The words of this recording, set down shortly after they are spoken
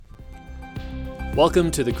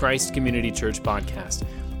Welcome to the Christ Community Church podcast.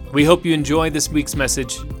 We hope you enjoy this week's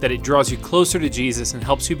message, that it draws you closer to Jesus and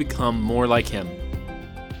helps you become more like Him.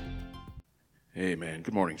 Amen.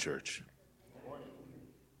 Good morning, church.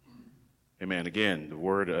 Amen. Again, the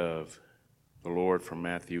word of the Lord from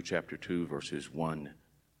Matthew chapter 2, verses 1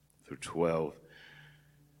 through 12.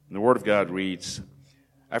 And the word of God reads,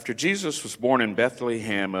 After Jesus was born in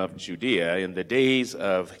Bethlehem of Judea in the days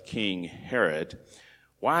of King Herod,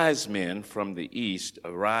 wise men from the east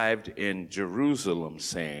arrived in Jerusalem,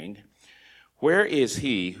 saying, Where is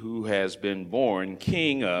he who has been born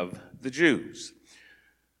King of the Jews?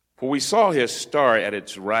 For we saw his star at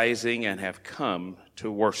its rising and have come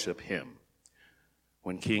to worship him.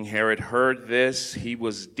 When King Herod heard this, he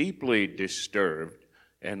was deeply disturbed,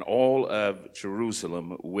 and all of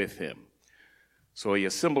Jerusalem with him. So he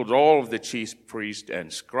assembled all of the chief priests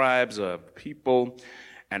and scribes of people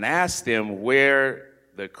and asked them where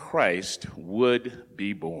the Christ would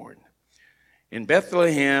be born. In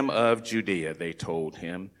Bethlehem of Judea, they told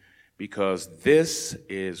him, because this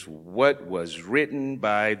is what was written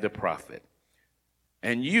by the prophet.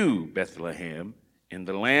 And you, Bethlehem, in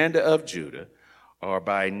the land of Judah, are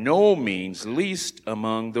by no means least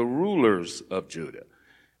among the rulers of Judah,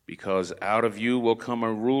 because out of you will come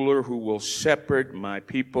a ruler who will shepherd my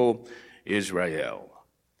people Israel.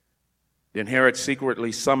 Then Herod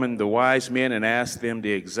secretly summoned the wise men and asked them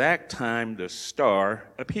the exact time the star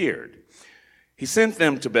appeared. He sent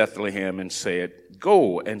them to Bethlehem and said,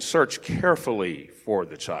 Go and search carefully for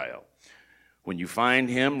the child. When you find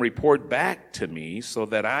him, report back to me so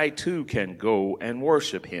that I too can go and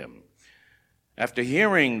worship him. After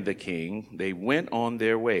hearing the king, they went on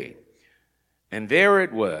their way. And there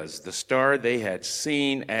it was, the star they had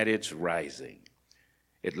seen at its rising.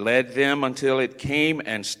 It led them until it came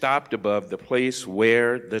and stopped above the place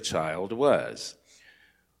where the child was.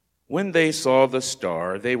 When they saw the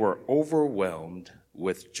star, they were overwhelmed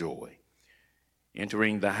with joy.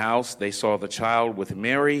 Entering the house, they saw the child with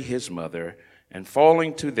Mary, his mother, and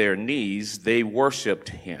falling to their knees, they worshiped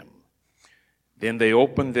him. Then they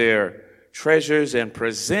opened their treasures and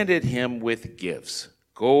presented him with gifts,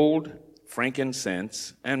 gold,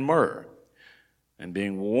 frankincense, and myrrh. And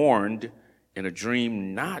being warned in a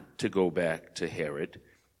dream not to go back to Herod,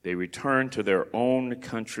 they returned to their own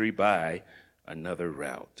country by another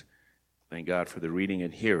route. Thank God for the reading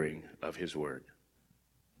and hearing of his word.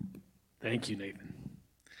 Thank you, Nathan.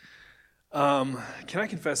 Can I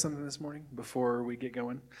confess something this morning before we get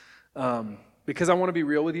going? Because I want to be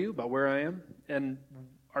real with you about where I am. And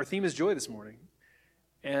our theme is joy this morning.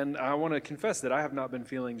 And I want to confess that I have not been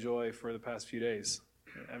feeling joy for the past few days.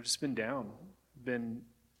 I've just been down, been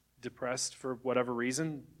depressed for whatever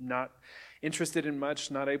reason, not interested in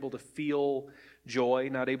much, not able to feel joy,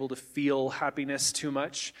 not able to feel happiness too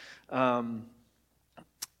much. And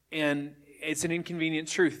it's an inconvenient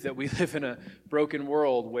truth that we live in a broken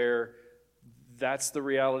world where that's the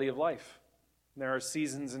reality of life. There are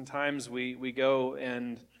seasons and times we go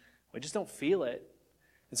and we just don't feel it.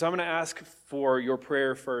 And so I'm going to ask for your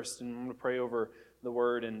prayer first, and I'm going to pray over the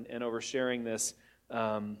word and over sharing this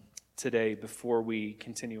today before we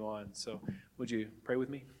continue on. So would you pray with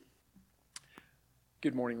me?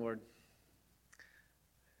 Good morning, Lord.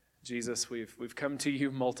 Jesus, we've come to you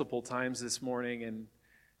multiple times this morning, and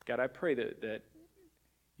God, I pray that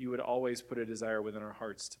you would always put a desire within our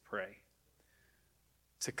hearts to pray,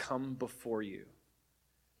 to come before you,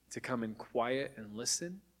 to come in quiet and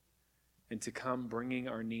listen, and to come bringing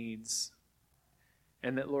our needs.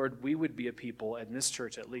 And that, Lord, we would be a people, in this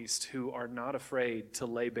church at least, who are not afraid to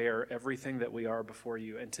lay bare everything that we are before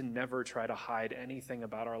you and to never try to hide anything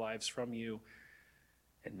about our lives from you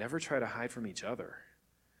and never try to hide from each other.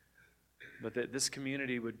 But that this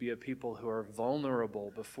community would be a people who are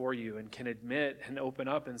vulnerable before you and can admit and open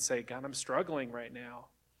up and say, God, I'm struggling right now.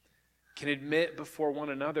 Can admit before one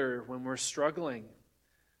another when we're struggling,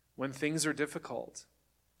 when things are difficult.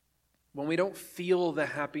 When we don't feel the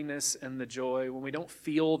happiness and the joy, when we don't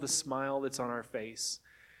feel the smile that's on our face.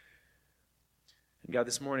 And God,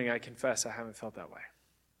 this morning I confess I haven't felt that way.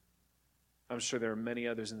 I'm sure there are many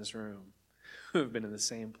others in this room who have been in the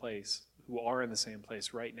same place, who are in the same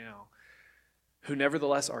place right now, who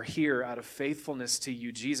nevertheless are here out of faithfulness to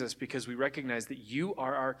you, Jesus, because we recognize that you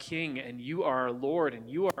are our King and you are our Lord and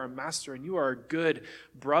you are our Master and you are our good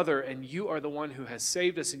brother and you are the one who has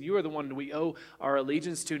saved us and you are the one we owe our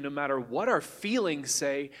allegiance to no matter what our feelings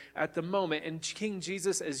say at the moment. And King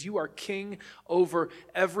Jesus, as you are King over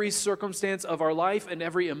every circumstance of our life and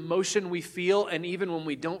every emotion we feel, and even when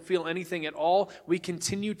we don't feel anything at all, we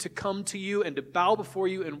continue to come to you and to bow before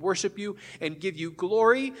you and worship you and give you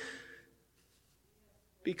glory,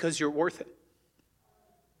 because you're worth it.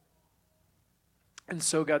 And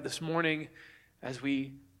so, God, this morning, as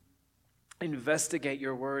we investigate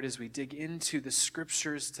your word, as we dig into the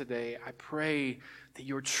scriptures today, I pray that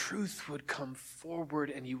your truth would come forward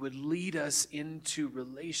and you would lead us into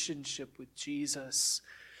relationship with Jesus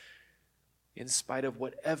in spite of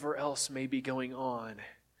whatever else may be going on.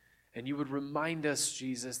 And you would remind us,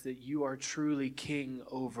 Jesus, that you are truly king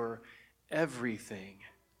over everything.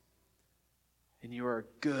 And you are a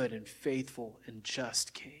good and faithful and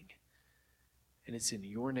just king. And it's in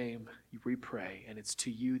your name we pray, and it's to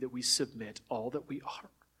you that we submit all that we are.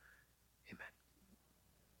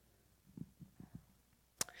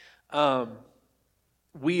 Amen.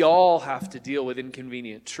 We all have to deal with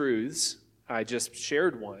inconvenient truths. I just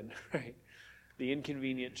shared one, right? The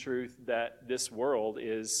inconvenient truth that this world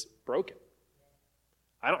is broken.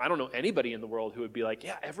 I don't know anybody in the world who would be like,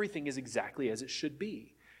 yeah, everything is exactly as it should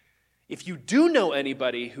be. If you do know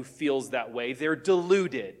anybody who feels that way, they're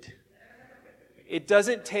deluded. It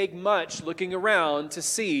doesn't take much looking around to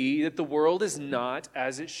see that the world is not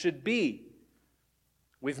as it should be.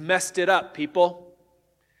 We've messed it up, people.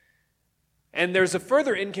 And there's a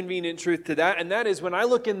further inconvenient truth to that, and that is when I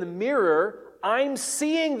look in the mirror, I'm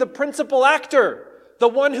seeing the principal actor, the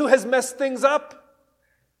one who has messed things up.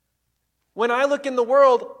 When I look in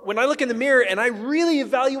the mirror and I really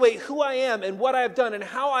evaluate who I am and what I have done and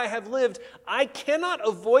how I have lived, I cannot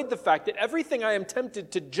avoid the fact that everything I am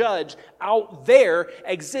tempted to judge out there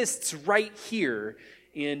exists right here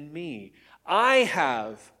in me. I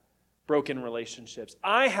have broken relationships.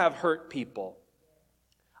 I have hurt people.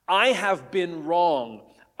 I have been wrong.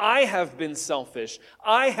 I have been selfish.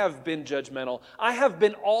 I have been judgmental. I have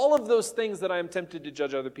been all of those things that I am tempted to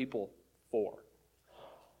judge other people for.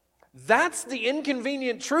 That's the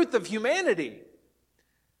inconvenient truth of humanity.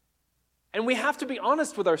 And we have to be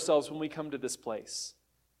honest with ourselves when we come to this place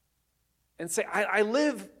and say, I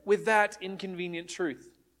live with that inconvenient truth.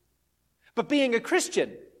 But being a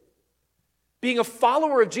Christian, being a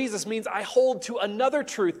follower of Jesus means I hold to another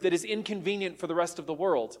truth that is inconvenient for the rest of the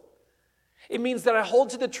world. It means that I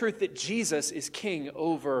hold to the truth that Jesus is king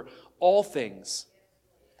over all things.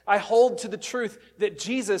 I hold to the truth that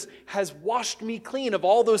Jesus has washed me clean of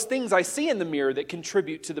all those things I see in the mirror that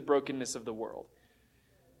contribute to the brokenness of the world.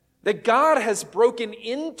 That God has broken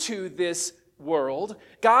into this world.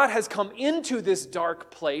 God has come into this dark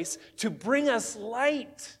place to bring us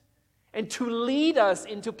light and to lead us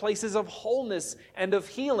into places of wholeness and of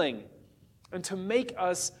healing and to make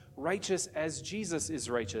us righteous as Jesus is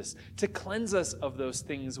righteous, to cleanse us of those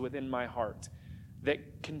things within my heart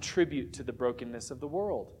that contribute to the brokenness of the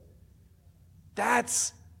world.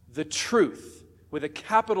 That's the truth with a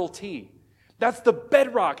capital T. That's the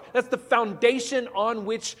bedrock. That's the foundation on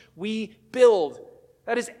which we build.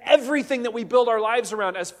 That is everything that we build our lives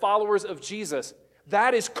around as followers of Jesus.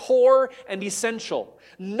 That is core and essential.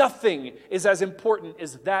 Nothing is as important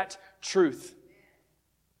as that truth.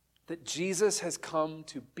 That Jesus has come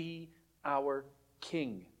to be our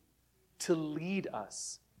King, to lead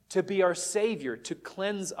us, to be our Savior, to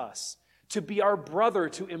cleanse us, to be our brother,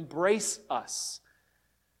 to embrace us,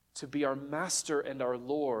 to be our Master and our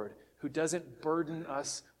Lord, who doesn't burden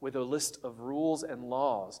us with a list of rules and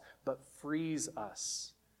laws, but frees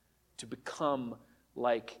us to become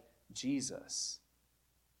like Jesus.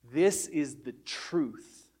 This is the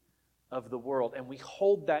truth of the world, and we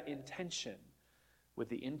hold that in tension with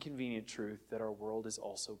the inconvenient truth that our world is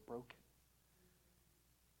also broken.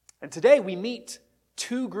 And today we meet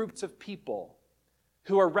two groups of people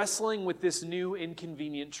who are wrestling with this new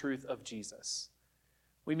inconvenient truth of Jesus.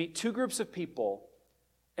 We meet two groups of people,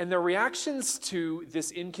 and their reactions to this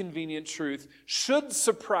inconvenient truth should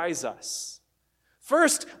surprise us.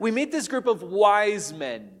 First, we meet this group of wise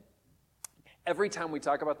men. Every time we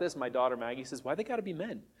talk about this, my daughter Maggie says, why they got to be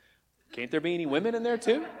men? Can't there be any women in there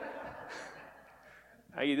too?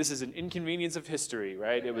 Maggie, this is an inconvenience of history,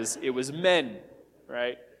 right? It was men,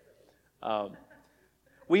 right?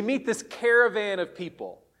 We meet this caravan of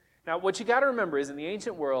people. Now, what you got to remember is in the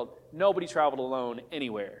ancient world, nobody traveled alone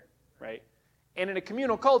anywhere, right? And in a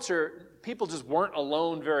communal culture, people just weren't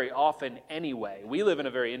alone very often anyway. We live in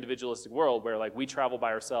a very individualistic world where we travel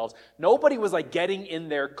by ourselves. Nobody was getting in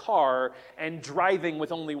their car and driving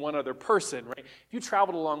with only one other person, right? If you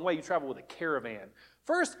traveled a long way, you travel with a caravan.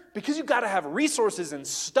 First, because you got to have resources and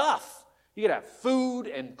stuff. You got to have food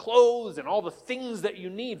and clothes and all the things that you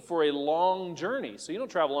need for a long journey. So you don't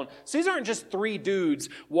travel alone. So these aren't just three dudes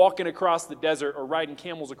walking across the desert or riding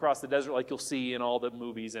camels across the desert like you'll see in all the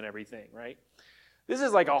movies and everything, right? This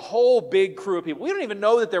is like a whole big crew of people. We don't even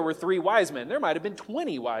know that there were 3 wise men. There might have been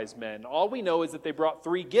 20 wise men. All we know is that they brought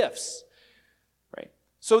 3 gifts, right?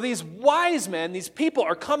 So these wise men, these people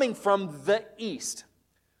are coming from the east.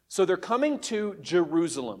 So they're coming to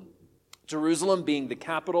Jerusalem. Jerusalem being the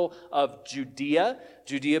capital of Judea,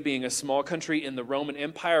 Judea being a small country in the Roman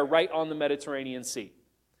Empire right on the Mediterranean Sea.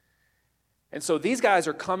 And so these guys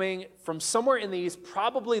are coming from somewhere in the east,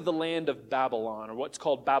 probably the land of Babylon, or what's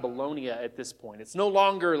called Babylonia at this point. It's no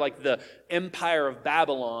longer like the empire of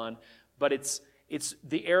Babylon, but it's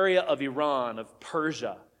the area of Iran, of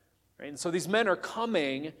Persia. Right? And so these men are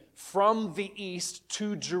coming from the east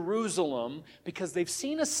to Jerusalem because they've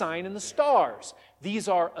seen a sign in the stars. These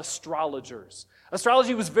are astrologers.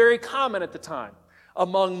 Astrology was very common at the time.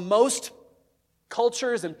 Among most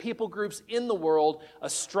cultures and people groups in the world,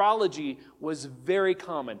 astrology was very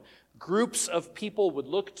common. Groups of people would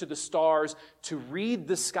look to the stars to read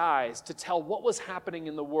the skies, to tell what was happening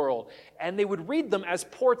in the world. And they would read them as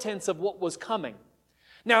portents of what was coming.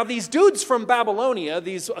 Now, these dudes from Babylonia,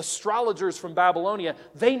 these astrologers from Babylonia,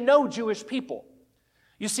 they know Jewish people.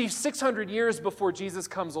 You see, 600 years before Jesus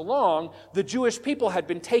comes along, the Jewish people had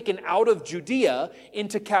been taken out of Judea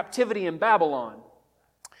into captivity in Babylon.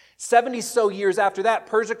 70 so years after that,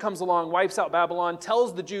 Persia comes along, wipes out Babylon,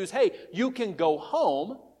 tells the Jews, hey, you can go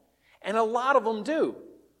home. And a lot of them do,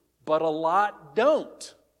 but a lot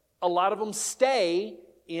don't. A lot of them stay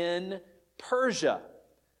in Persia.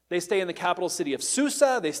 They stay in the capital city of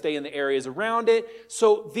Susa. They stay in the areas around it.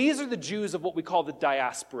 So these are the Jews of what we call the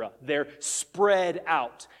diaspora. They're spread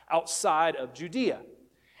out outside of Judea.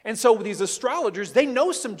 And so these astrologers, they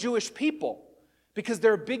know some Jewish people because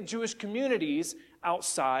there are big Jewish communities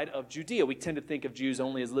outside of Judea. We tend to think of Jews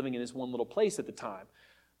only as living in this one little place at the time.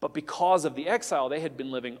 But because of the exile, they had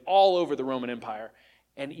been living all over the Roman Empire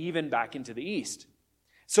and even back into the east.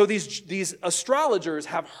 So these astrologers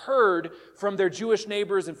have heard from their Jewish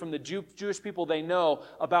neighbors and from the Jewish people they know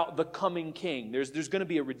about the coming king. There's going to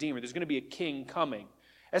be a redeemer. There's going to be a king coming.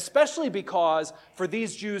 Especially because for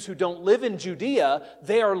these Jews who don't live in Judea,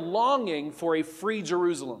 they are longing for a free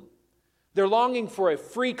Jerusalem. They're longing for a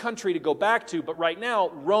free country to go back to, but right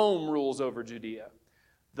now, Rome rules over Judea.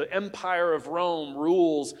 The empire of Rome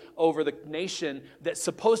rules over the nation that's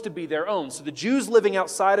supposed to be their own. So the Jews living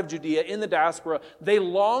outside of Judea in the diaspora, they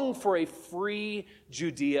long for a free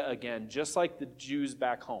Judea again, just like the Jews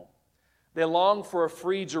back home. They long for a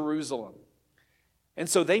free Jerusalem. And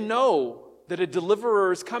so they know that a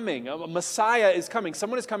deliverer is coming, a Messiah is coming.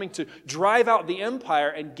 Someone is coming to drive out the empire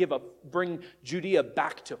and bring Judea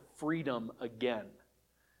back to freedom again.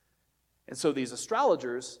 And so these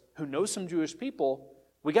astrologers, who know some Jewish people,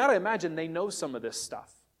 we got to imagine they know some of this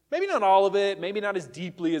stuff. Maybe not all of it, maybe not as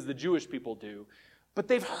deeply as the Jewish people do, but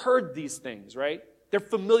they've heard these things, right? They're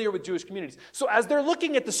familiar with Jewish communities. So as they're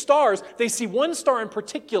looking at the stars, they see one star in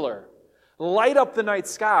particular light up the night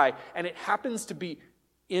sky, and it happens to be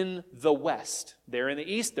in the west. They're in the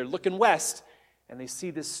east, they're looking west, and they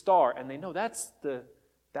see this star, and they know that's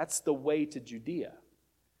the way to Judea.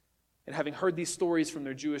 And having heard these stories from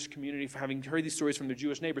their Jewish community, having heard these stories from their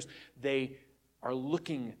Jewish neighbors, they are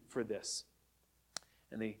looking for this.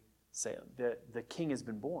 And they say, the king has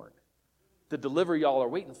been born. The deliverer y'all are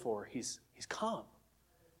waiting for, he's come.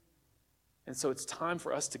 And so it's time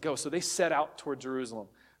for us to go. So they set out toward Jerusalem.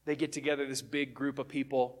 They get together this big group of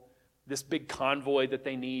people, this big convoy that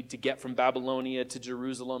they need to get from Babylonia to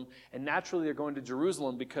Jerusalem. And naturally they're going to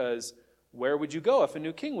Jerusalem because where would you go if a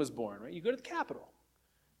new king was born, right? You go to the capital.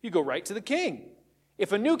 You go right to the king.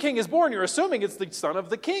 If a new king is born, you're assuming it's the son of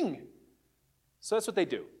the king. So that's what they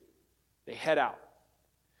do. They head out.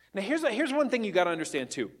 Now here's one thing you got to understand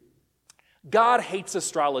too. God hates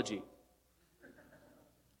astrology.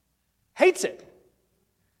 Hates it.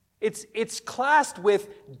 It's classed with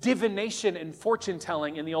divination and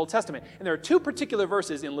fortune-telling in the Old Testament. And there are two particular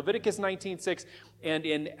verses in Leviticus 19:6 and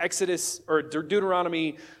in Exodus or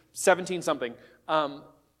Deuteronomy 17-something,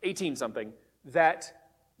 18-something, that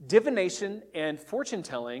divination and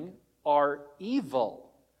fortune-telling are evil.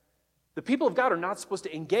 The people of God are not supposed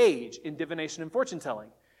to engage in divination and fortune-telling.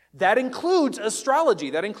 That includes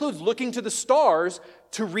astrology. That includes looking to the stars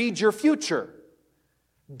to read your future.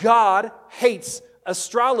 God hates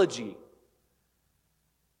astrology.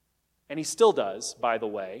 And he still does, by the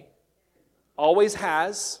way. Always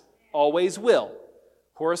has, always will.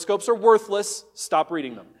 Horoscopes are worthless. Stop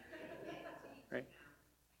reading them. Right?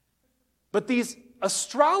 But these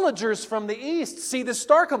astrologers from the east see this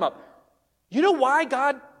star come up. You know why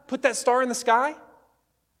God put that star in the sky?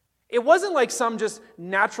 It wasn't like some just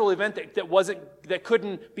natural event that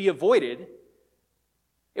couldn't be avoided.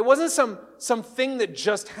 It wasn't something that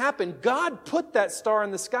just happened. God put that star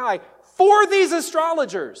in the sky for these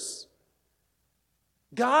astrologers.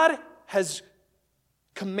 God has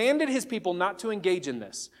commanded his people not to engage in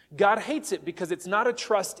this. God hates it because it's not a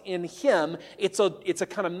trust in him. It's a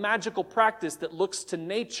kind of magical practice that looks to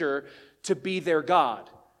nature to be their God.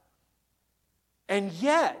 And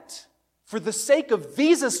yet, for the sake of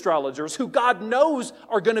these astrologers, who God knows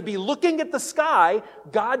are going to be looking at the sky,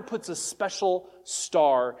 God puts a special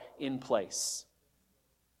star in place.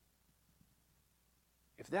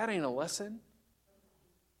 If that ain't a lesson,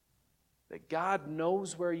 that God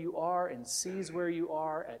knows where you are and sees where you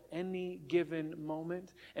are at any given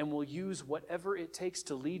moment and will use whatever it takes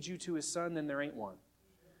to lead you to his Son, then there ain't one.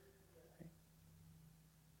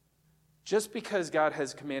 Just because God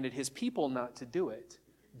has commanded his people not to do it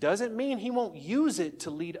doesn't mean he won't use it to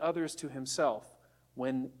lead others to himself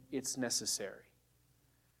when it's necessary.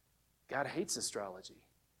 God hates astrology,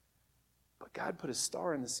 but God put a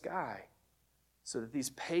star in the sky so that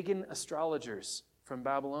these pagan astrologers from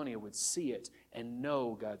Babylonia would see it and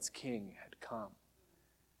know God's king had come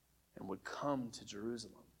and would come to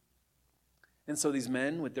Jerusalem. And so these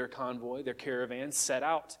men with their convoy, their caravan, set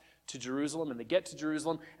out to Jerusalem, and they get to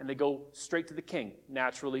Jerusalem and they go straight to the king,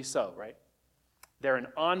 naturally so, right? They're an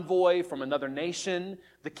envoy from another nation.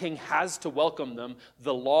 The king has to welcome them.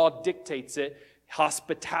 The law dictates it.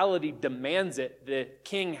 Hospitality demands it. The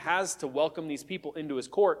king has to welcome these people into his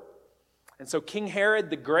court. And so King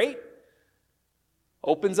Herod the Great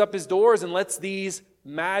opens up his doors and lets these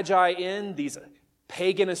magi in, these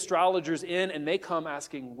pagan astrologers in, and they come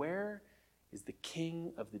asking, where is the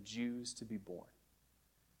king of the Jews to be born?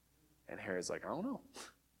 And Herod's like, I don't know.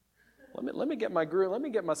 Let me get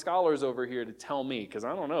my scholars over here to tell me, because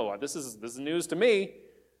I don't know. This is news to me.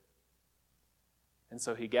 And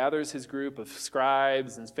so he gathers his group of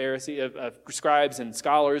scribes and scribes and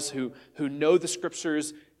scholars who know the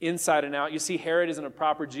scriptures inside and out. You see, Herod isn't a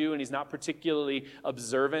proper Jew, and he's not particularly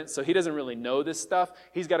observant, so he doesn't really know this stuff.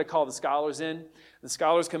 He's got to call the scholars in. The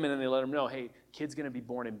scholars come in and they let him know, hey, kid's going to be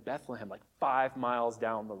born in Bethlehem, like 5 miles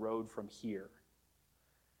down the road from here.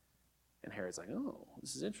 And Herod's like, oh,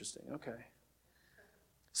 this is interesting. Okay.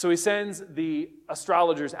 So he sends the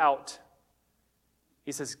astrologers out.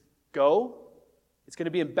 He says, go. It's going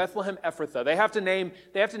to be in Bethlehem Ephrathah. They have to name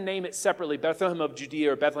it separately, Bethlehem of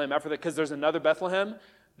Judea or Bethlehem Ephrathah, because there's another Bethlehem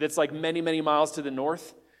that's like many, many miles to the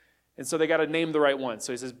north. And so they got to name the right one.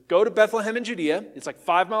 So he says, go to Bethlehem in Judea. It's like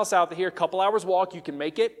 5 miles south of here, a couple hours walk. You can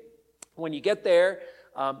make it. When you get there,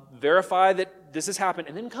 verify that this has happened,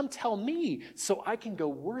 and then come tell me so I can go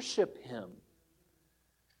worship him.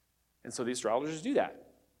 And so the astrologers do that.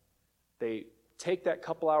 They take that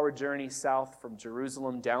couple-hour journey south from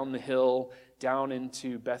Jerusalem, down the hill, down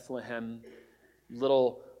into Bethlehem,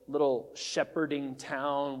 little shepherding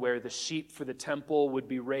town where the sheep for the temple would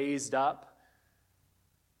be raised up.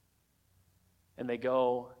 And they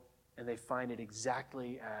go and they find it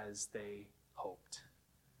exactly as they hoped.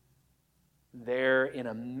 There in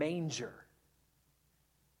a manger.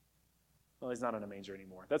 Well, he's not in a manger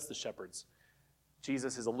anymore. That's the shepherds.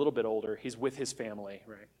 Jesus is a little bit older. He's with his family,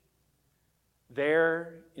 right?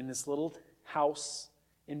 There in this little house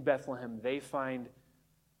in Bethlehem, they find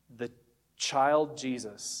the child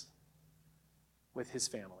Jesus with his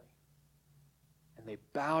family. And they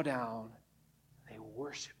bow down, and they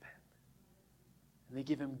worship him. And they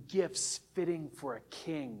give him gifts fitting for a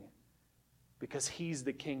king because he's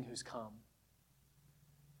the king who's come.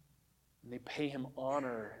 And they pay him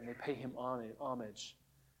honor and they pay him homage.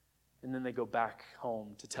 And then they go back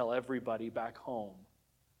home to tell everybody back home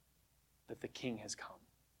that the king has come.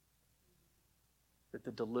 That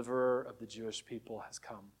the deliverer of the Jewish people has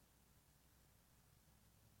come.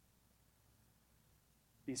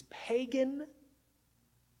 These pagan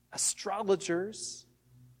astrologers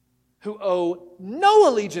who owe no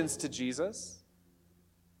allegiance to Jesus,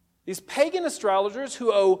 these pagan astrologers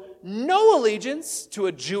who owe no allegiance to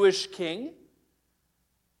a Jewish king,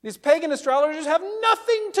 these pagan astrologers have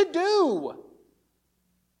nothing to do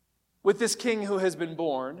with this king who has been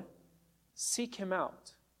born. Seek him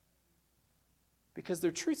out because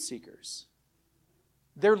they're truth seekers.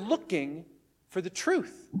 They're looking for the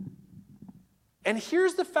truth. And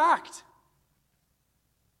here's the fact.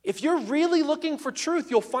 If you're really looking for truth,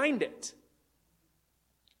 you'll find it.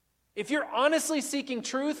 If you're honestly seeking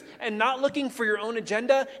truth and not looking for your own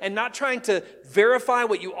agenda and not trying to verify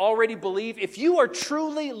what you already believe, if you are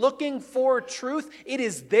truly looking for truth, it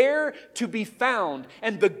is there to be found,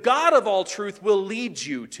 and the God of all truth will lead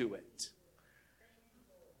you to it.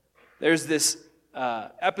 There's this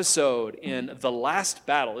episode in The Last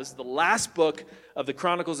Battle. This is the last book of the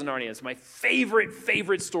Chronicles of Narnia. It's my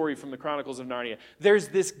favorite story from the Chronicles of Narnia. There's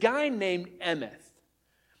this guy named Emeth.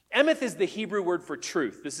 Emeth is the Hebrew word for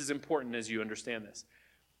truth. This is important as you understand this.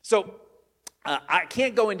 So, I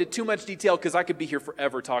can't go into too much detail because I could be here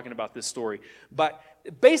forever talking about this story. But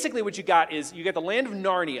basically what you got is you got the land of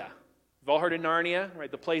Narnia. You've all heard of Narnia,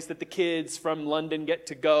 right? The place that the kids from London get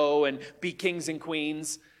to go and be kings and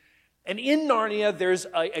queens. And in Narnia, there's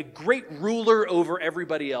a great ruler over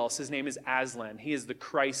everybody else. His name is Aslan. He is the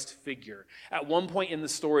Christ figure. At one point in the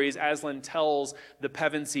stories, Aslan tells the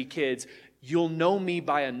Pevensey kids, "You'll know me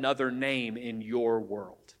by another name in your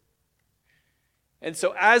world." And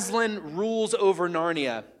so Aslan rules over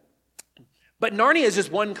Narnia. But Narnia is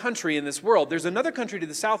just one country in this world. There's another country to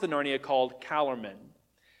the south of Narnia called Calormen.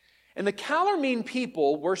 And the Calormen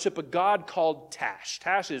people worship a god called Tash.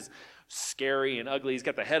 Tash is scary and ugly. He's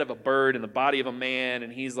got the head of a bird and the body of a man,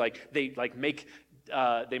 and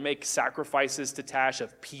they make sacrifices to Tash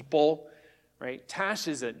of people, right? Tash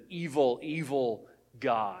is an evil, evil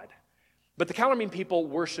god. But the Calormen people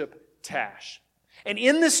worship Tash. And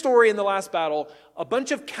in this story, in the last battle, a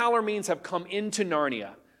bunch of Calormenes have come into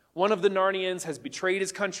Narnia. One of the Narnians has betrayed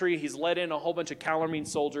his country. He's led in a whole bunch of Calormen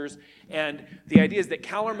soldiers. And the idea is that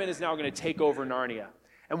Calormen is now going to take over Narnia.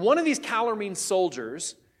 And one of these Calormen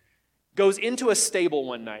soldiers goes into a stable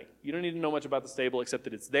one night. You don't need to know much about the stable except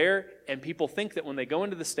that it's there. And people think that when they go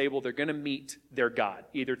into the stable, they're going to meet their god,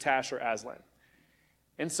 either Tash or Aslan.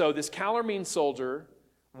 And so this Calormen soldier,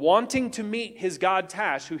 wanting to meet his god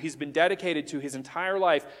Tash, who he's been dedicated to his entire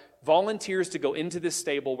life, volunteers to go into this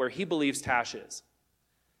stable where he believes Tash is.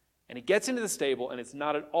 And he gets into the stable, and it's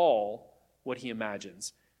not at all what he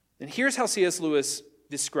imagines. And here's how C.S. Lewis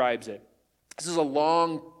describes it. This is a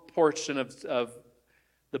long portion of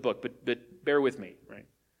the book, but bear with me, right?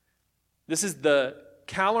 This is the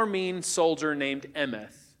Calormen soldier named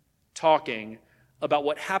Emeth talking about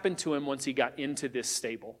what happened to him once he got into this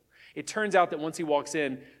stable. It turns out that once he walks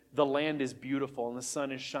in, the land is beautiful and the sun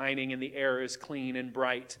is shining and the air is clean and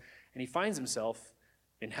bright. And he finds himself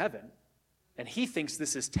in heaven. And he thinks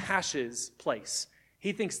this is Tash's place.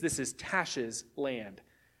 He thinks this is Tash's land.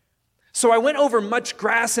 "So I went over much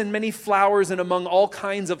grass and many flowers and among all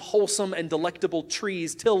kinds of wholesome and delectable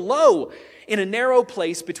trees, till lo, in a narrow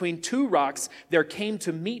place between two rocks, there came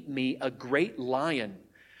to meet me a great lion.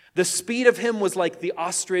 The speed of him was like the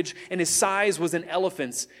ostrich, and his size was an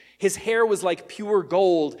elephant's. His hair was like pure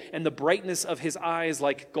gold, and the brightness of his eyes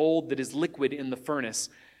like gold that is liquid in the furnace.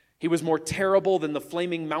 He was more terrible than the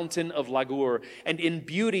flaming mountain of Lagur, and in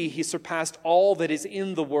beauty he surpassed all that is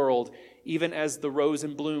in the world, even as the rose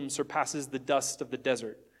in bloom surpasses the dust of the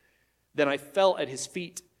desert. Then I fell at his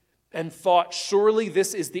feet and thought, surely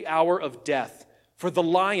this is the hour of death. For the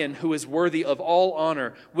lion, who is worthy of all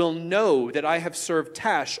honor, will know that I have served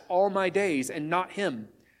Tash all my days and not him.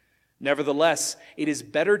 Nevertheless, it is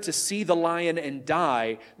better to see the lion and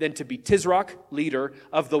die than to be Tisroc, leader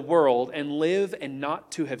of the world, and live and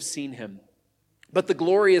not to have seen him. But the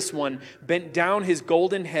glorious one bent down his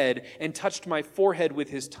golden head and touched my forehead with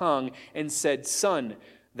his tongue and said, Son,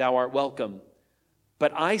 thou art welcome.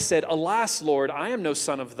 But I said, Alas, Lord, I am no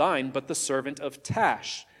son of thine, but the servant of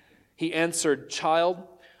Tash. He answered, Child,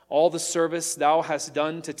 all the service thou hast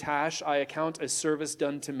done to Tash I account as service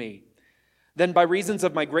done to me. Then by reasons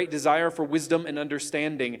of my great desire for wisdom and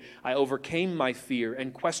understanding, I overcame my fear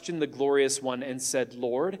and questioned the glorious one and said,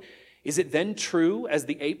 Lord, is it then true, as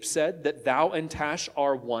the ape said, that thou and Tash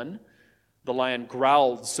are one? The lion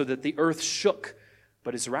growled so that the earth shook,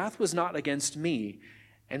 but his wrath was not against me,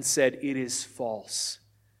 and said, It is false.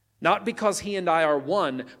 Not because he and I are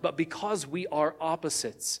one, but because we are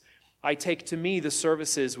opposites. I take to me the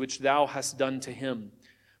services which thou hast done to him.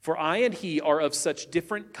 For I and he are of such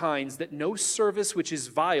different kinds that no service which is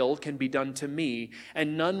vile can be done to me,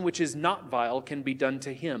 and none which is not vile can be done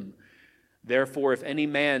to him. Therefore, if any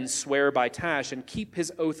man swear by Tash and keep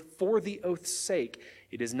his oath for the oath's sake,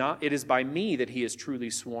 it is by me that he is truly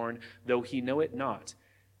sworn, though he know it not,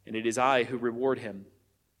 and it is I who reward him.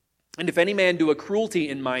 And if any man do a cruelty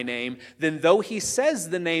in my name, then though he says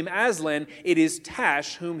the name Aslan, it is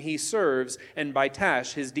Tash whom he serves, and by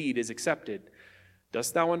Tash his deed is accepted.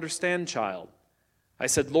 Dost thou understand, child? I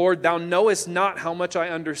said, Lord, thou knowest not how much I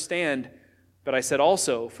understand. But I said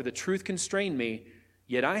also, for the truth constrained me,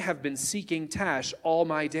 yet I have been seeking Tash all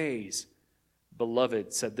my days.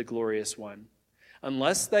 Beloved, said the glorious one,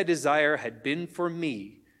 unless thy desire had been for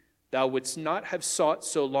me, thou wouldst not have sought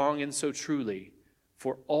so long and so truly,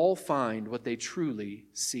 for all find what they truly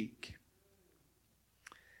seek.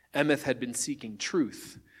 Emeth had been seeking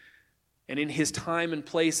truth, and in his time and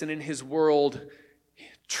place and in his world,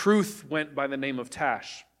 truth went by the name of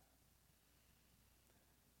Tash.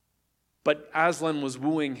 But Aslan was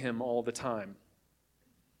wooing him all the time.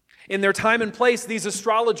 In their time and place, these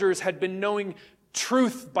astrologers had been knowing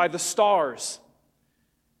truth by the stars.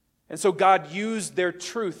 And so God used their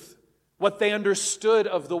truth, what they understood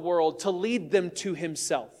of the world, to lead them to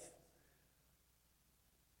himself.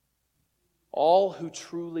 All who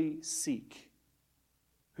truly seek,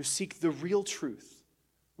 who seek the real truth,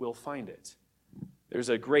 will find it. There's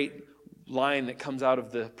a great line that comes out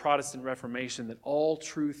of the Protestant Reformation that all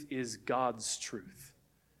truth is God's truth.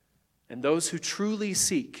 And those who truly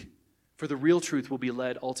seek for the real truth will be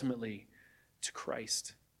led ultimately to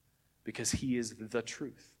Christ, because he is the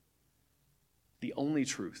truth, the only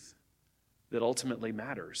truth that ultimately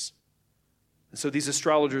matters. And so these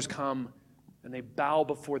astrologers come and they bow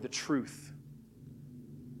before the truth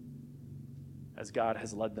as God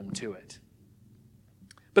has led them to it.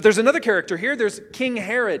 But there's another character here. There's King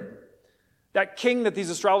Herod, that king that these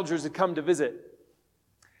astrologers had come to visit.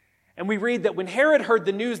 And we read that when Herod heard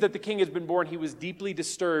the news that the king had been born, he was deeply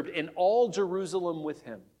disturbed, and all Jerusalem with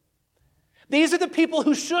him. These are the people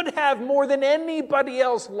who should have, more than anybody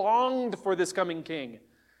else, longed for this coming king.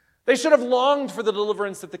 They should have longed for the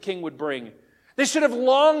deliverance that the king would bring. They should have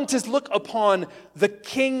longed to look upon the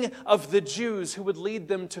King of the Jews who would lead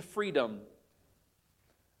them to freedom.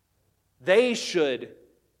 They should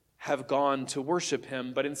have gone to worship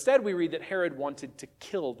him, but instead we read that Herod wanted to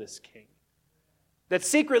kill this king. That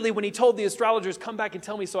secretly, when he told the astrologers, come back and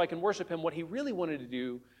tell me so I can worship him, what he really wanted to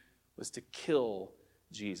do was to kill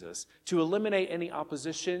Jesus, to eliminate any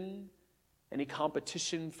opposition, any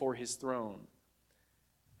competition for his throne.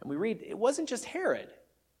 And we read, it wasn't just Herod.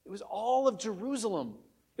 It was all of Jerusalem.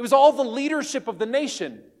 It was all the leadership of the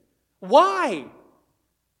nation. Why?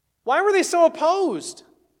 Why were they so opposed?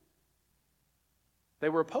 They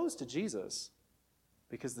were opposed to Jesus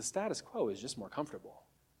because the status quo is just more comfortable.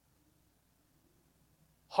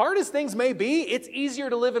 Hard as things may be, it's easier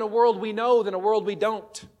to live in a world we know than a world we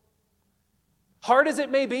don't. Hard as it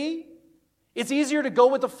may be, it's easier to go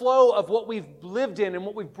with the flow of what we've lived in and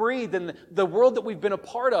what we've breathed and the world that we've been a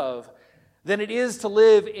part of than it is to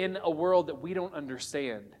live in a world that we don't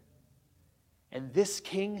understand. And this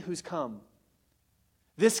king who's come,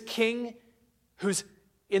 this king who's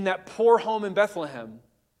in that poor home in Bethlehem,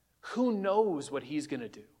 who knows what he's going to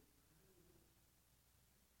do?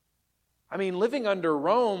 I mean, living under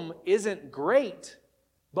Rome isn't great,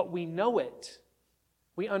 but we know it.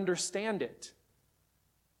 We understand it.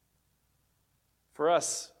 For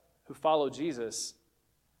us who follow Jesus,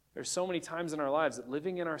 there's so many times in our lives that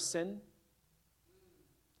living in our sin,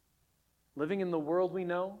 living in the world we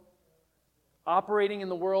know, operating in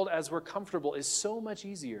the world as we're comfortable is so much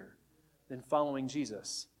easier than following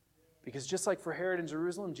Jesus. Because just like for Herod in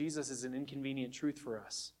Jerusalem, Jesus is an inconvenient truth for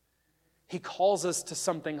us. He calls us to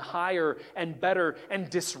something higher and better and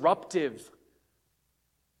disruptive.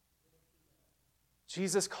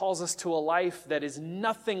 Jesus calls us to a life that is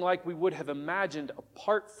nothing like we would have imagined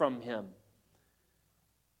apart from him.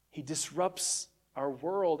 He disrupts our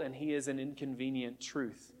world, and he is an inconvenient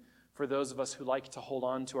truth for those of us who like to hold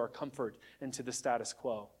on to our comfort and to the status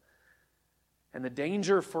quo. And the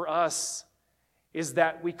danger for us is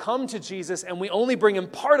that we come to Jesus and we only bring him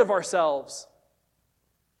part of ourselves.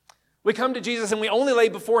 We come to Jesus and we only lay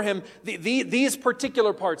before him these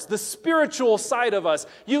particular parts, the spiritual side of us.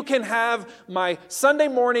 You can have my Sunday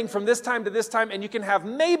morning from this time to this time, and you can have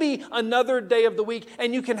maybe another day of the week,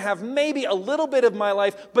 and you can have maybe a little bit of my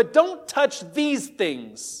life, but don't touch these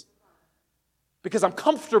things because I'm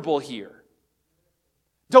comfortable here.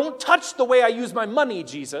 Don't touch the way I use my money,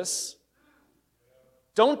 Jesus.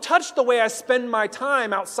 Don't touch the way I spend my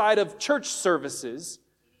time outside of church services.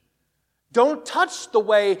 Don't touch the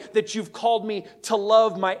way that you've called me to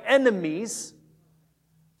love my enemies.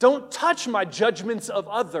 Don't touch my judgments of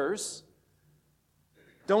others.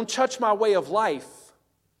 Don't touch my way of life.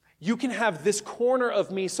 You can have this corner of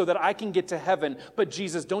me so that I can get to heaven, but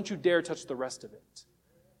Jesus, don't you dare touch the rest of it.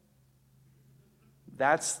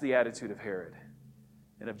 That's the attitude of Herod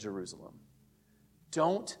and of Jerusalem.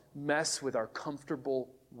 Don't mess with our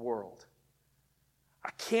comfortable world. I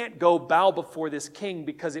can't go bow before this king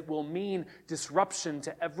because it will mean disruption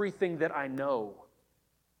to everything that I know.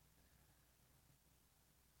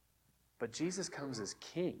 But Jesus comes as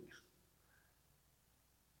king,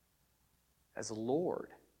 as Lord,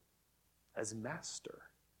 as master.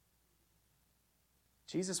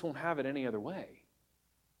 Jesus won't have it any other way.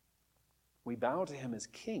 We bow to him as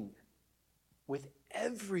king with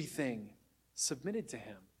everything submitted to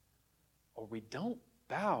him, or we don't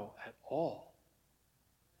bow at all.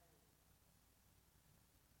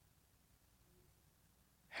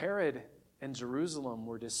 Herod and Jerusalem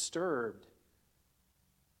were disturbed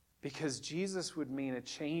because Jesus would mean a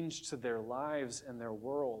change to their lives and their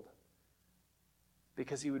world,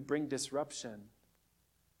 because he would bring disruption.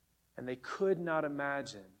 And they could not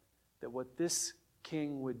imagine that what this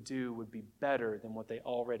king would do would be better than what they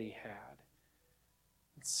already had.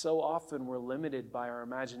 And so often we're limited by our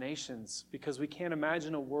imaginations because we can't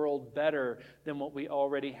imagine a world better than what we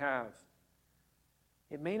already have.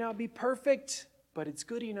 It may not be perfect, but it's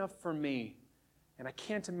good enough for me. And I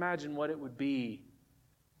can't imagine what it would be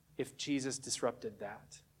if Jesus disrupted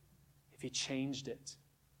that, if he changed it.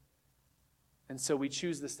 And so we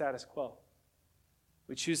choose the status quo.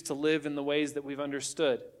 We choose to live in the ways that we've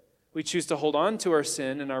understood. We choose to hold on to our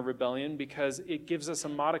sin and our rebellion because it gives us a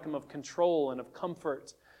modicum of control and of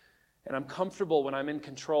comfort. And I'm comfortable when I'm in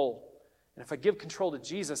control. And if I give control to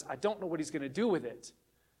Jesus, I don't know what he's going to do with it.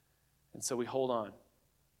 And so we hold on.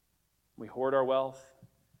 We hoard our wealth.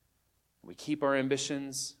 We keep our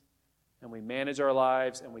ambitions. And we manage our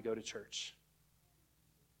lives and we go to church.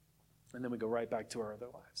 And then we go right back to our other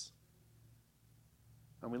lives.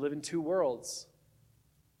 And we live in two worlds.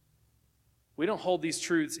 We don't hold these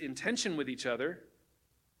truths in tension with each other.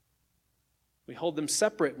 We hold them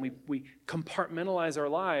separate, and we compartmentalize our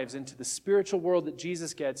lives into the spiritual world that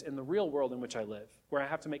Jesus gets and the real world in which I live, where I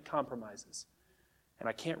have to make compromises. And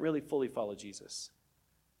I can't really fully follow Jesus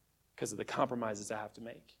because of the compromises I have to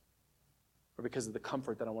make, or because of the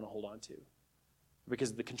comfort that I want to hold on to, or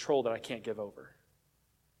because of the control that I can't give over.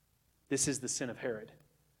 This is the sin of Herod.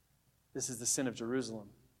 This is the sin of Jerusalem.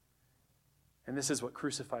 And this is what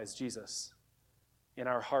crucifies Jesus in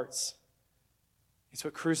our hearts. It's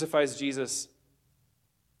what crucifies Jesus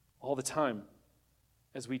all the time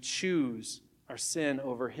as we choose our sin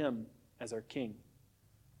over him as our king.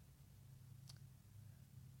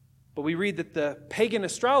 But we read that the pagan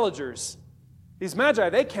astrologers, these magi,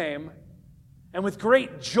 they came and with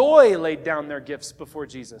great joy laid down their gifts before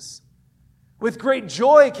Jesus. With great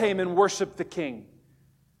joy came and worshiped the king.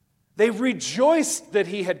 They rejoiced that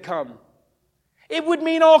he had come. It would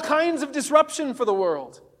mean all kinds of disruption for the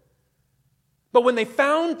world. But when they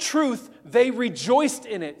found truth, they rejoiced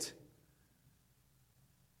in it.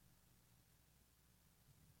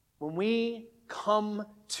 When we come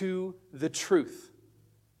to the truth,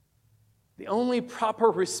 the only proper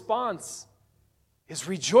response is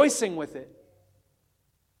rejoicing with it.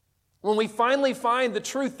 When we finally find the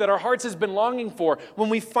truth that our hearts has been longing for, when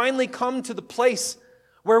we finally come to the place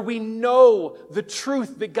where we know the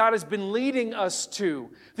truth that God has been leading us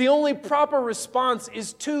to, the only proper response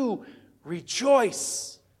is to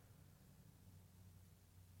rejoice.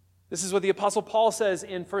 This is what the Apostle Paul says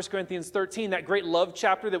in 1 Corinthians 13, that great love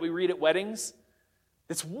chapter that we read at weddings.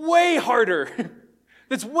 It's way harder.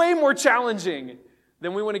 It's way more challenging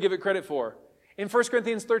than we want to give it credit for. In 1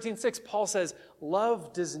 Corinthians 13:6, Paul says,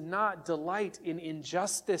 love does not delight in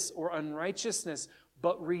injustice or unrighteousness,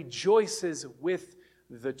 but rejoices with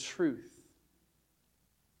the truth.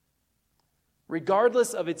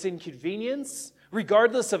 Regardless of its inconvenience,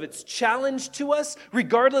 regardless of its challenge to us,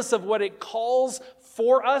 regardless of what it calls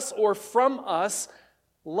for us or from us,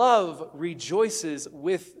 love rejoices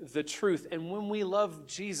with the truth. And when we love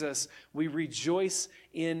Jesus, we rejoice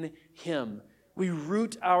in him. We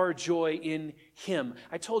root our joy in him.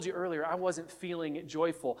 I told you earlier, I wasn't feeling it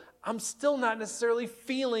joyful. I'm still not necessarily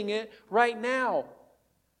feeling it right now.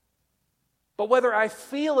 But whether I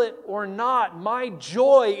feel it or not, my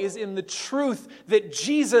joy is in the truth that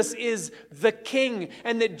Jesus is the King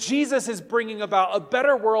and that Jesus is bringing about a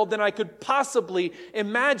better world than I could possibly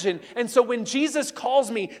imagine. And so when Jesus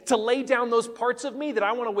calls me to lay down those parts of me that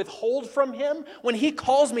I want to withhold from him, when he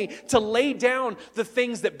calls me to lay down the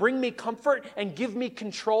things that bring me comfort and give me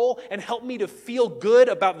control and help me to feel good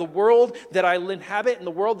about the world that I inhabit and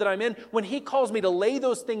the world that I'm in, when he calls me to lay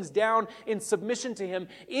those things down in submission to him,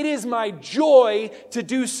 it is my joy to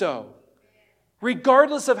do so,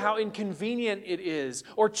 regardless of how inconvenient it is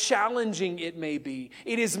or challenging it may be.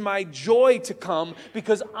 It is my joy to come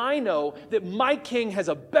because I know that my King has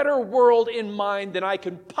a better world in mind than I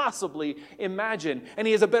can possibly imagine. And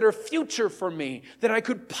he has a better future for me than I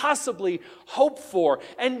could possibly hope for.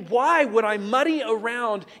 And why would I muddy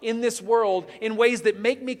around in this world in ways that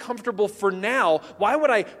make me comfortable for now? Why would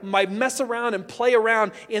I mess around and play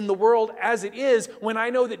around in the world as it is when I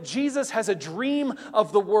know that Jesus has a dream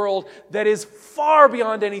of the world that is far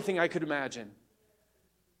beyond anything I could imagine?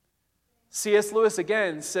 C.S. Lewis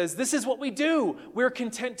again says, this is what we do. We're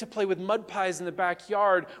content to play with mud pies in the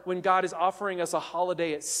backyard when God is offering us a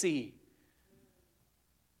holiday at sea.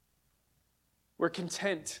 We're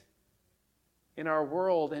content in our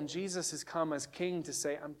world, and Jesus has come as King to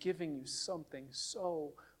say, I'm giving you something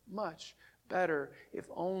so much better if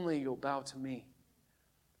only you'll bow to me.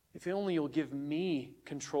 If only you'll give me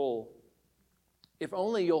control. If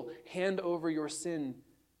only you'll hand over your sin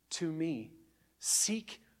to me.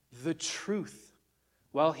 Seek the truth.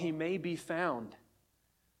 while he may be found.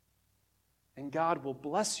 And God will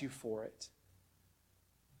bless you for it.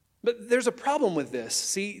 But there's a problem with this.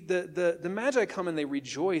 See, the Magi come and they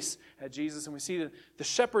rejoice at Jesus, and we see the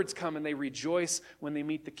shepherds come and they rejoice when they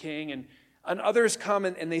meet the king, and others come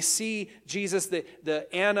and they see Jesus, the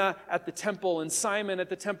Anna at the temple and Simon at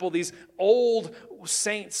the temple, these old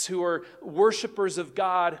saints who are worshipers of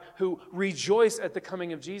God who rejoice at the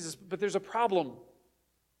coming of Jesus. But there's a problem.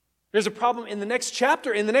 There's a problem in the next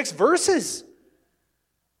chapter, in the next verses.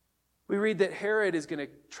 We read that Herod is going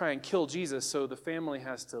to try and kill Jesus, so the family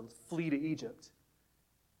has to flee to Egypt.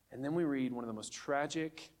 And then we read one of the most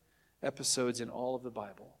tragic episodes in all of the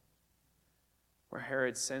Bible, where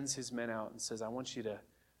Herod sends his men out and says, I want you to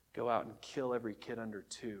go out and kill every kid under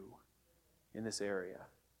 2 in this area,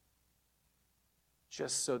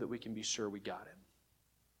 just so that we can be sure we got him.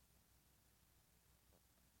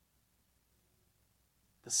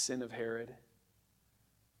 The sin of Herod,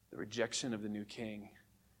 the rejection of the new king,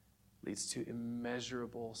 leads to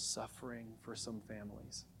immeasurable suffering for some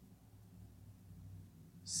families.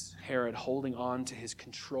 Herod holding on to his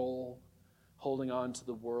control, holding on to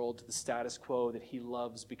the world, to the status quo that he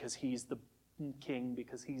loves because he's the king,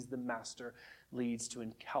 because he's the master, leads to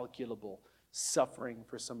incalculable suffering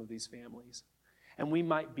for some of these families. And we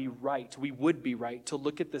might be right, we would be right, to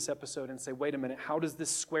look at this episode and say, wait a minute, how does this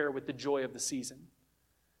square with the joy of the season?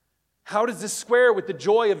 How does this square with the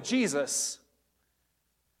joy of Jesus?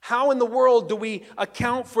 How in the world do we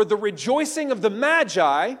account for the rejoicing of the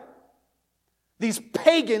Magi, these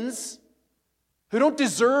pagans who don't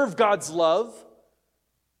deserve God's love?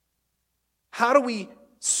 How do we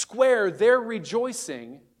square their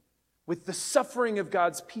rejoicing with the suffering of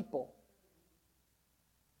God's people?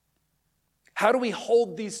 How do we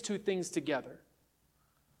hold these two things together?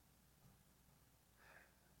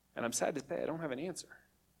 And I'm sad to say I don't have an answer.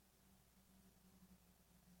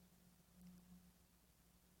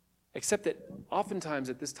 Except that oftentimes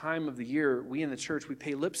at this time of the year, we in the church, we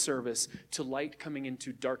pay lip service to light coming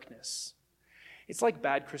into darkness. It's like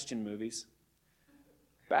bad Christian movies.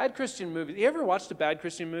 Bad Christian movies. You ever watched a bad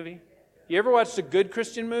Christian movie? You ever watched a good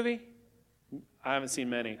Christian movie? I haven't seen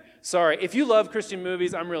many. Sorry. If you love Christian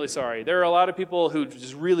movies, I'm really sorry. There are a lot of people who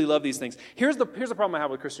just really love these things. Here's the problem I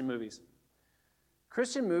have with Christian movies.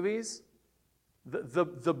 Christian movies,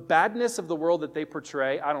 the badness of the world that they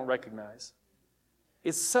portray, I don't recognize.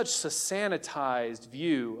 It's such a sanitized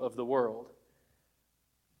view of the world.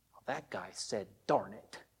 Well, that guy said, darn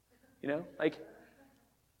it. You know,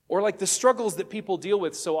 or the struggles that people deal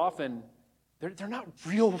with so often, they're not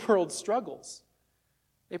real world struggles.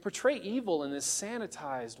 They portray evil in this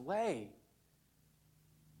sanitized way.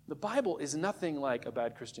 The Bible is nothing like a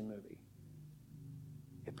bad Christian movie.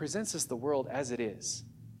 It presents us the world as it is,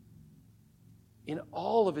 in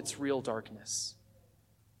all of its real darkness,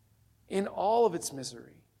 in all of its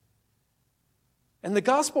misery. And the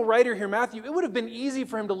gospel writer here, Matthew, it would have been easy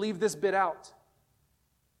for him to leave this bit out.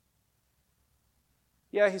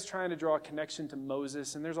 Yeah, he's trying to draw a connection to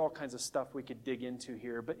Moses, and there's all kinds of stuff we could dig into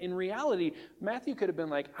here. But in reality, Matthew could have been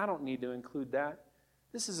like, I don't need to include that.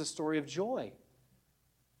 This is a story of joy.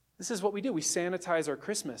 This is what we do. We sanitize our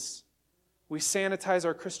Christmas. We sanitize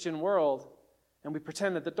our Christian world, and we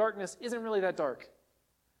pretend that the darkness isn't really that dark.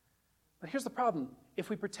 But here's the problem. If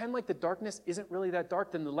we pretend like the darkness isn't really that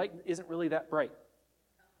dark, then the light isn't really that bright.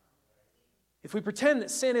 If we pretend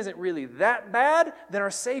that sin isn't really that bad, then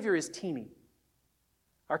our Savior is teeny.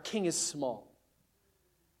 Our King is small.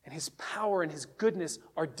 And his power and his goodness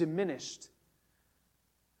are diminished.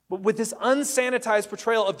 But with this unsanitized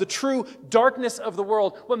portrayal of the true darkness of the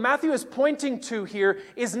world, what Matthew is pointing to here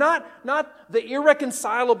is not the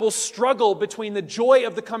irreconcilable struggle between the joy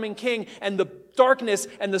of the coming King and the darkness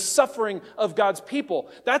and the suffering of God's people.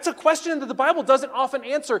 That's a question that the Bible doesn't often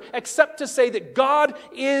answer, except to say that God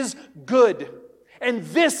is good. And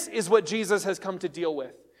this is what Jesus has come to deal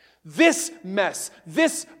with. This mess,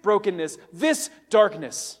 this brokenness, this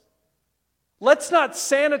darkness. Let's not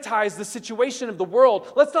sanitize the situation of the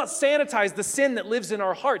world. Let's not sanitize the sin that lives in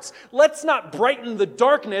our hearts. Let's not brighten the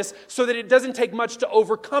darkness so that it doesn't take much to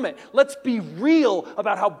overcome it. Let's be real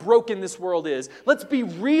about how broken this world is. Let's be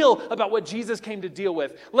real about what Jesus came to deal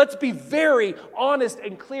with. Let's be very honest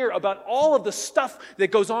and clear about all of the stuff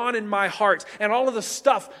that goes on in my heart and all of the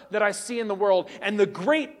stuff that I see in the world and the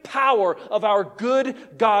great power of our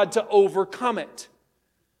good God to overcome it.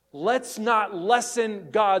 Let's not lessen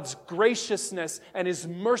God's graciousness and his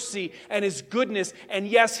mercy and his goodness and,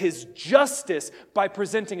 yes, his justice by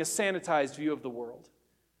presenting a sanitized view of the world.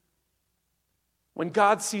 When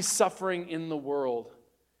God sees suffering in the world,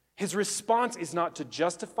 His response is not to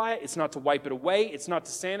justify it. It's not to wipe it away. It's not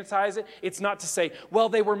to sanitize it. It's not to say, well,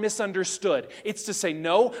 they were misunderstood. It's to say,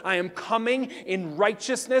 no, I am coming in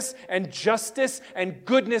righteousness and justice and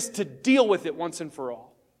goodness to deal with it once and for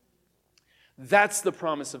all. That's the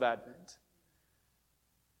promise of Advent.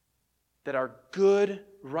 That our good,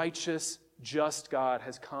 righteous, just God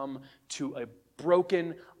has come to a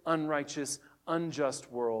broken, unrighteous,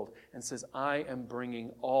 unjust world and says, I am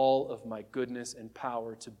bringing all of my goodness and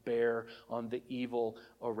power to bear on the evil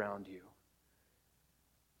around you.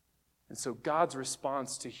 And so God's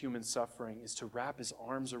response to human suffering is to wrap his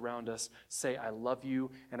arms around us, say, I love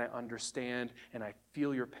you and I understand and I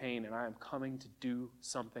feel your pain and I am coming to do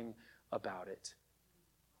something about it.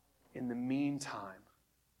 In the meantime,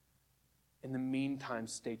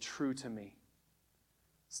 stay true to me.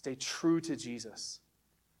 Stay true to Jesus.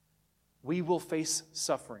 We will face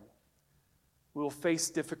suffering. We will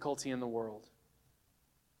face difficulty in the world.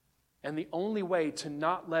 And the only way to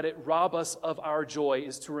not let it rob us of our joy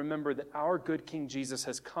is to remember that our good King Jesus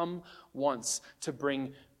has come once to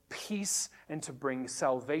bring peace and to bring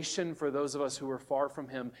salvation for those of us who are far from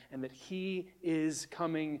him, and that he is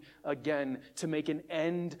coming again to make an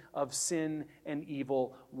end of sin and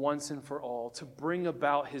evil once and for all, to bring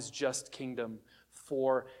about his just kingdom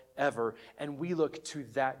forever. And we look to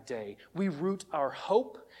that day. We root our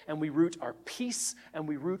hope and we root our peace and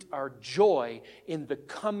we root our joy in the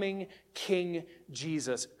coming King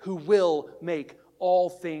Jesus, who will make all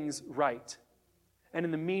things right. And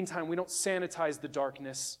in the meantime, we don't sanitize the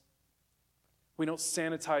darkness. We don't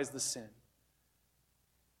sanitize the sin.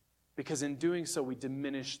 Because in doing so, we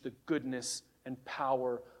diminish the goodness and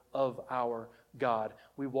power of our God.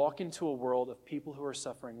 We walk into a world of people who are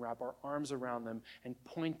suffering, wrap our arms around them, and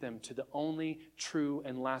point them to the only true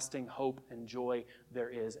and lasting hope and joy there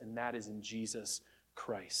is, and that is in Jesus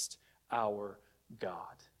Christ, our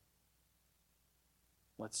God.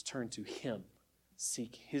 Let's turn to him,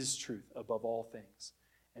 seek his truth above all things,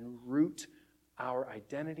 and root our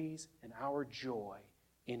identities and our joy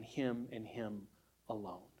in him and him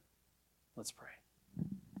alone. Let's pray.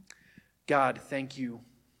 God, thank you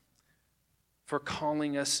for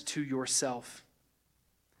calling us to yourself.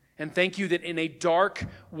 And thank you that in a dark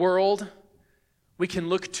world, we can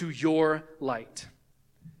look to your light.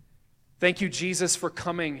 Thank you, Jesus, for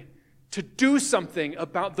coming to do something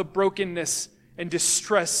about the brokenness and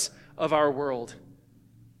distress of our world.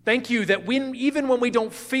 Thank you that even when we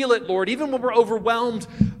don't feel it, Lord, even when we're overwhelmed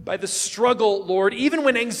by the struggle, Lord, even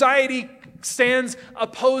when anxiety stands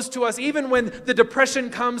opposed to us, even when the depression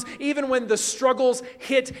comes, even when the struggles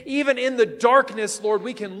hit, even in the darkness, Lord,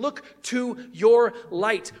 we can look to your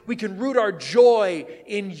light. We can root our joy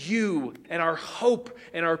in you and our hope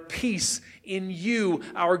and our peace in you,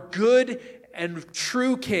 our good and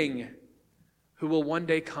true King, who will one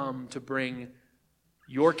day come to bring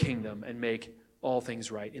your kingdom and make all things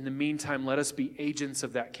right. In the meantime, let us be agents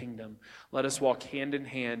of that kingdom. Let us walk hand in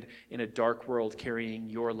hand in a dark world carrying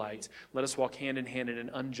your light. Let us walk hand in hand in an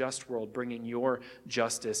unjust world bringing your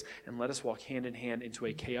justice. And let us walk hand in hand into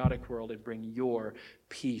a chaotic world and bring your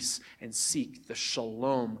peace and seek the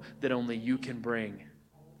shalom that only you can bring.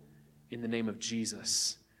 In the name of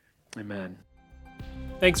Jesus, amen.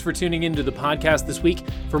 Thanks for tuning into the podcast this week.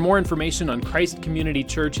 For more information on Christ Community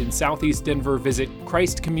Church in Southeast Denver, visit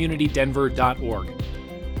christcommunitydenver.org.